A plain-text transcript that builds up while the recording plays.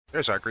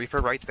There's our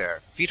griefer right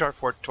there. Fetor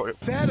for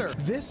Fetor!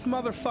 This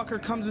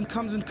motherfucker comes and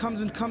comes and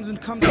comes and comes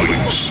and comes.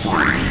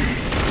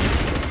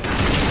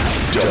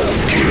 Double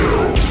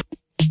kill.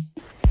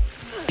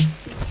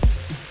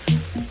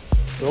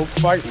 Go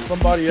fight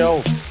somebody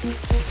else.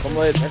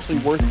 Somebody that's actually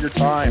worth your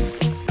time.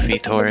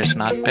 Fetor is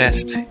not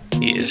best.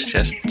 He is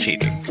just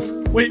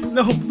cheating. Wait,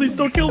 no, please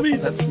don't kill me.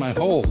 That's my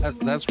hole.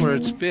 That's where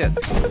it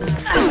spits.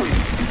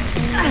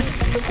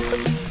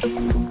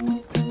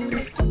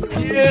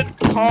 Get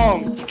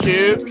pumped,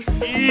 kid.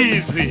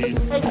 Easy.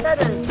 Hey,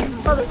 Fetor,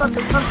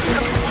 motherfucker, come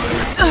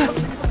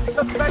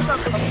back up.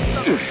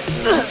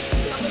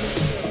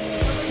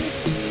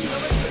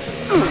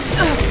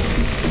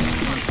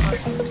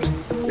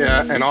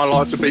 Yeah, and I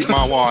like to beat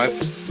my wife.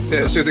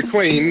 Yeah, so the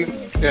queen,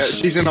 yeah,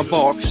 she's in a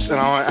box, and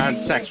I had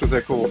sex with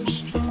her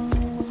corpse.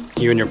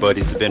 You and your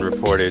buddies have been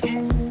reported.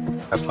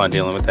 Have fun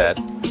dealing with that.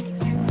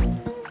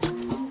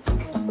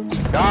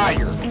 God,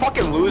 you're a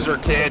fucking loser,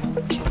 kid.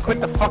 Quit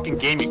the fucking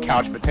game, you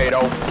couch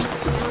potato.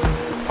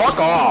 Fuck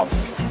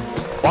off.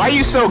 Why are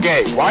you so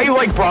gay? Why are you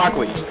like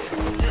broccoli?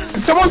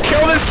 Did someone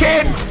kill this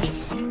kid?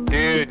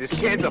 Dude, this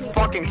kid's a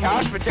fucking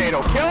couch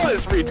potato. Kill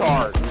this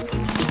retard.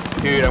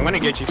 Dude, I'm gonna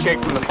get you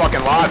kicked from the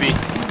fucking lobby.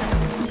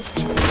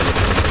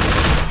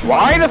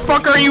 Why the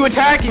fuck are you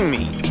attacking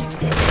me?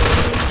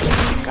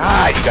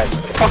 God, you guys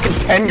are fucking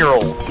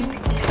 10-year-olds.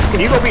 Can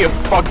you go be a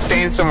fuck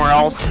stain somewhere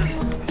else?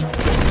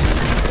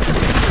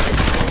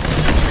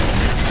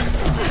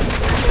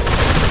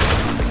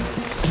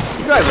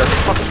 You guys are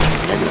fucking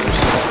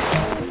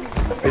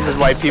idiots. This is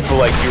why people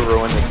like you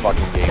ruin this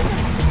fucking game.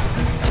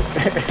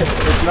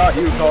 It's not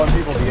you calling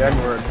people the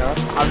N-word, huh?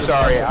 I'm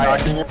sorry,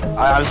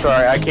 I'm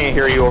sorry, I can't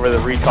hear you over the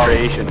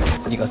retardation.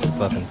 You got some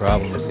fucking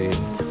problems, dude.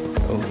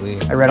 Holy.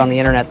 I read on the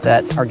internet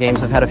that our games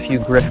have had a few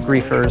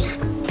griefers.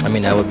 I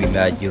mean, I would be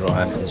mad you don't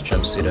have this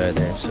jumpsuit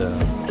either, so...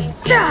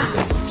 Yeah!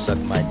 Suck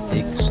my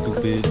dick,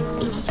 stupid.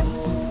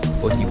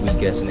 What you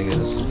weak ass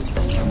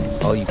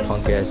niggas. All you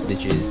punk ass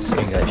bitches, you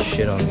ain't got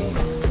shit on me.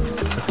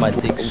 Suck my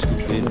dick,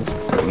 stupid.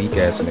 Weak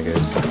ass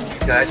niggas.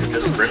 You guys are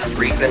just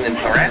griefing and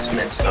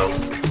harassment, so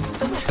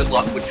good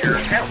luck with your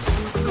account.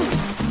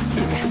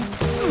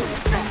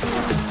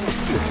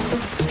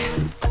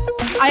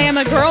 I am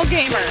a girl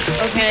gamer,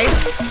 okay?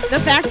 The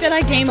fact that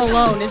I game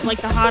alone is like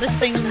the hottest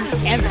thing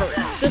ever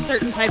to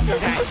certain types of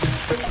guys.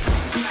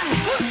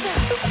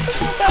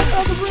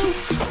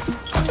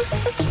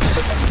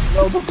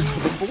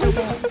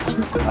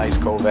 Nice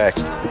Kovac.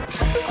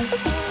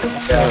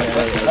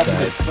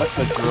 That's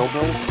the drill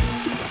build.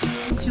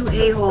 2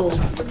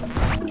 a-holes. 2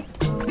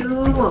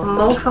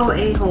 mofo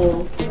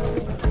a-holes.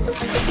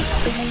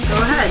 Go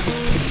ahead.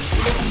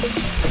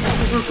 I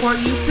can report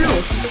you too.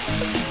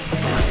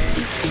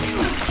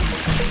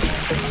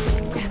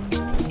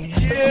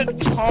 Get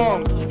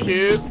pumped,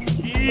 kid.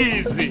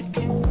 Easy.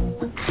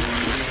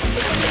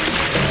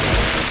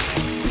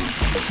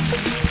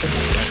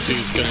 Guess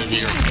who's gonna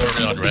be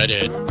reported on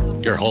Reddit?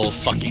 Your whole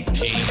fucking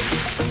team.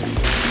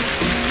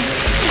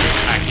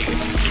 Hacking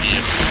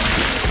idiots.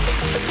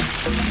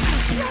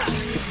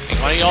 Hey,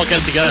 why don't y'all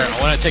get together? I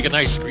want to take a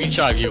nice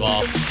screenshot of you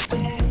all.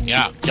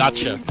 Yeah,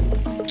 gotcha.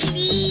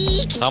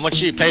 So how much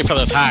do you pay for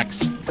those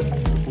hacks?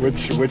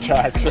 Which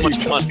hacks are you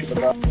talking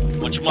about?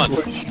 Which month?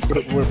 What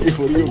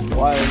are you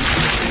implying?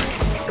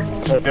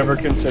 Have you ever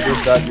considered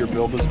that your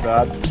build is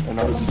bad and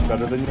ours is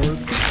better than yours?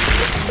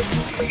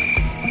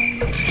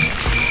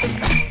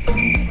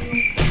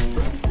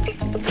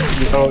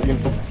 You know,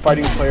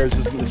 fighting players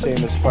isn't the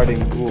same as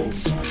fighting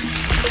ghouls.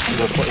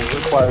 It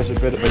requires a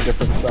bit of a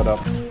different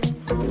setup.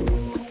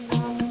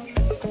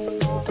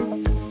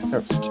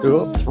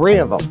 There's 3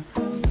 of them.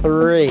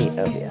 3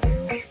 of you.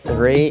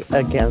 3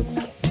 against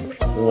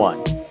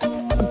 1.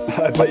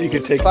 I bet you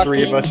could take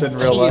 3 of us in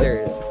real life.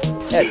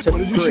 Yeah, it took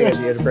 3 of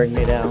you to bring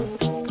me down.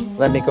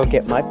 Let me go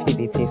get my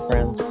PvP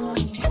friend.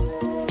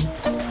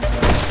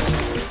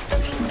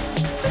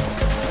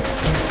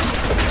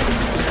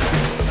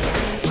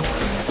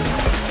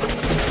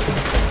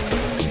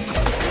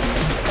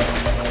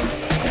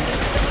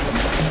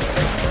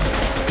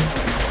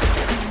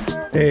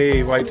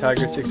 Hey, White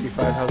Tiger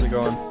 65, how's it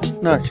going?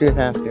 Not too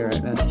happy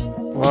right now.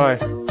 Why?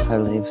 I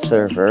leave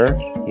server,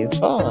 you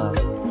follow.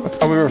 I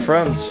thought we were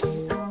friends.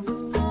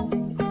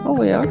 Oh,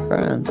 we are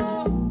friends.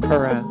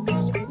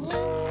 Harassed.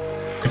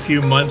 A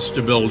few months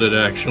to build it,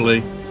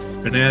 actually.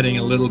 Been adding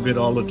a little bit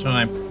all the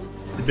time.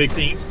 The big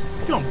thing is,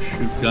 don't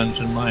shoot guns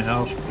in my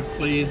house,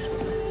 please.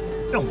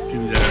 Don't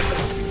do that.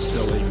 It's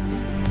silly.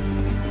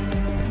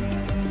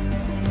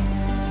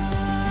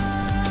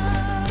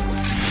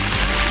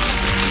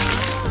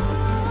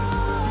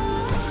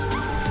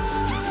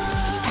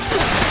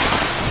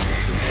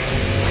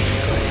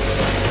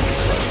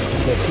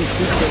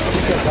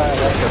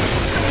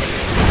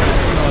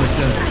 Oh,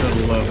 just a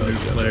love new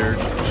players.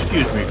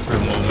 Excuse me for a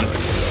moment.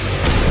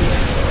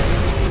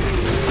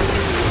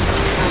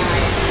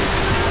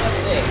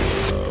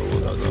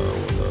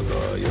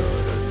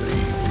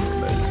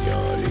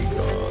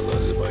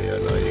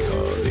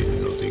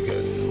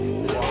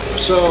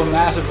 So,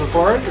 massive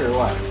report, or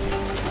what?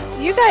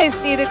 You guys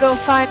need to go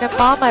find a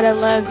mama to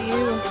love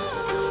you.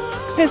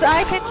 Because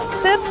I can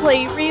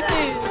simply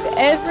remove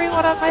every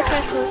one of my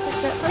friends lists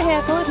except for a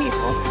handful of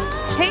people,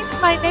 change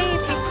my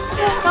name, and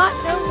you will not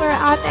know where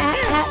I'm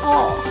at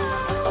all.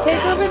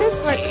 Take over this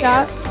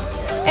workshop,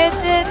 and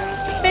then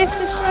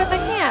destroy my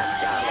camp.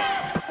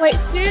 Wait,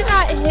 do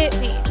not hit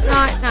me.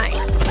 Not nice.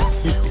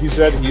 He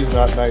said he's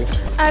not nice.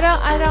 I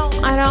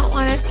don't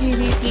want to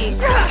PvP.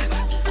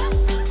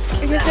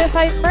 Because if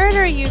I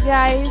murder you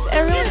guys,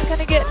 everyone's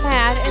gonna get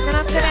mad, and then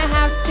I'm gonna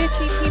have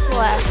 50 people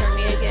after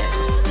me again.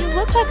 You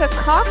look like a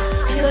cock.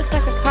 You look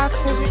like a cock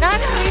because you're not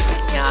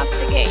taking me off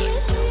the game.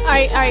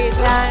 Are you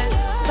done?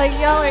 Like,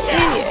 y'all are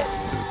idiots.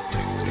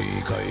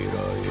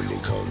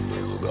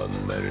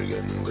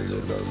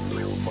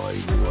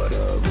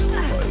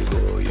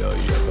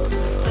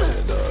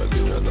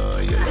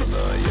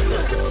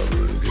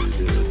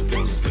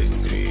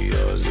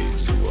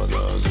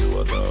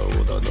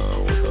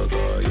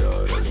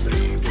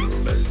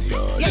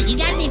 Look, you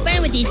gotta be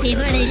fair with these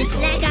people, they just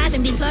slack off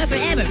and be poor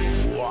forever.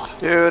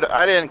 Dude,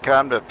 I didn't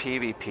come to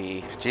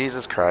PvP.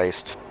 Jesus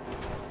Christ.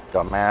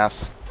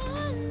 Dumbass.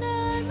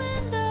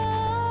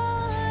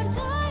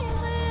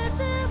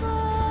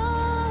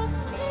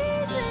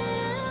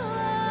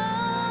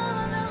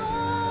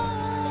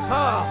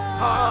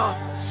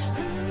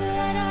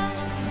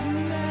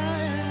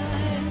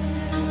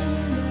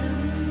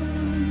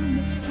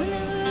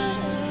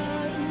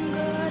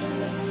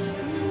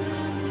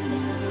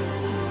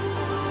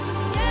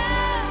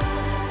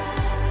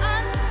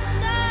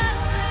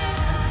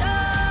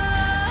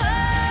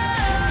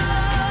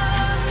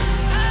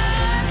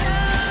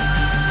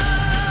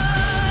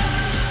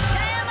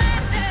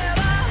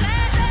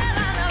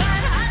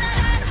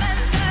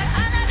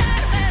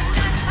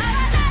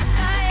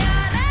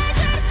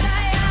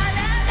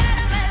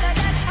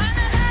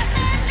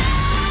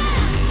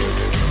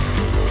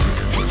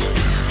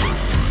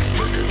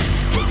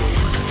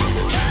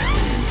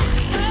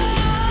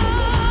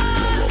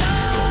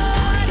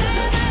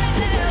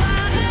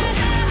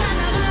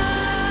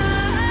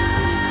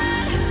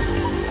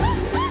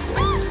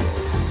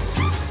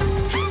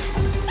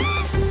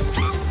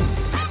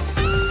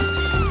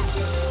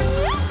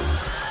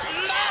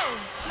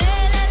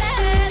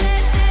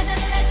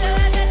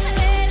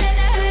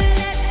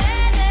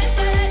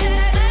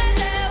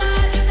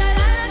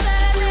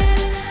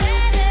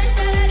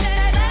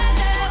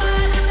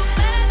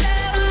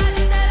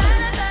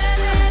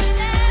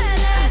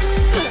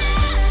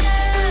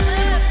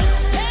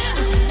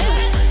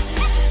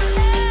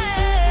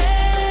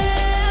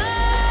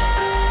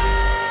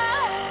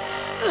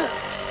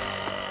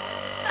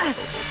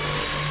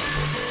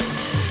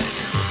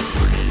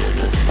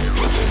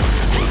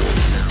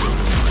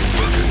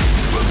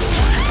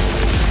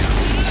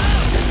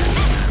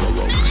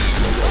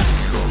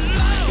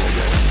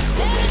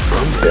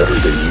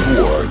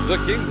 The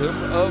kingdom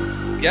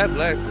of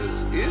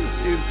Atlantis is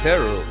in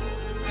peril.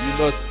 You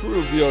must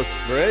prove your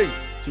strength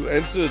to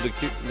enter the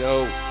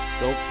No,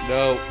 don't,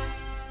 no.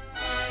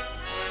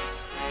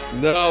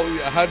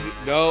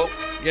 No,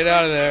 get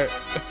out of there.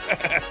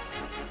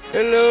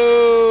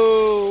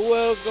 Hello,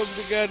 welcome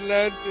to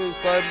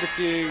Atlantis. I'm the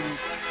king.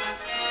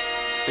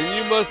 And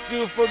you must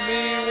do for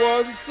me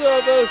one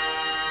service.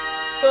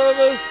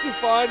 Service to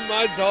find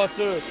my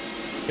daughter,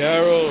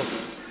 Carol.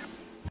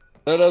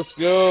 Let us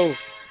go.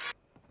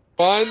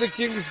 Find the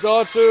king's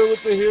daughter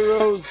with the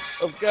heroes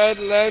of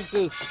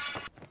Atlantis.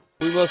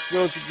 We must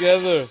go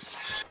together.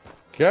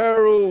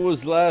 Carol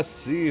was last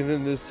seen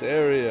in this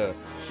area.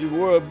 She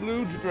wore a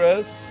blue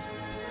dress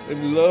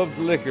and loved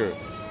liquor.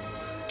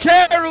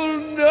 Carol,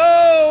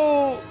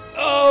 no!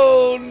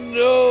 Oh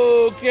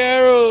no,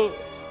 Carol!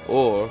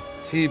 Or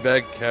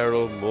teabag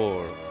Carol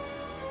more.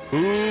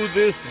 Who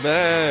this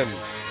man?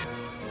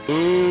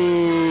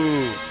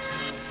 Ooh.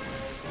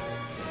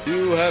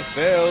 You have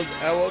failed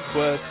our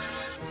quest.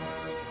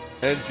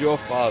 And your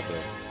father.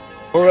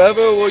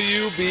 Forever will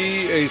you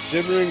be a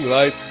shimmering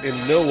light in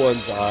no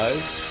one's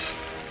eyes,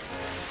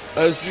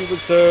 as you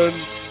return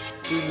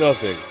to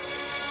nothing.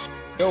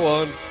 Go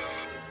on,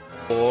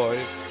 boy.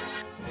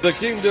 The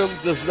kingdom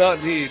does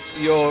not need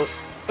your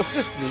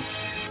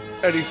assistance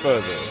any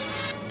further.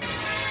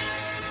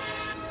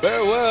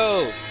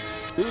 Farewell,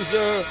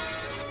 loser.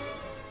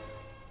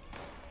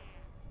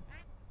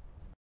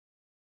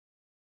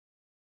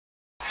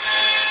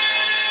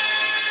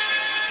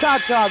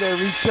 Ta-ta there,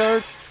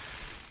 retard.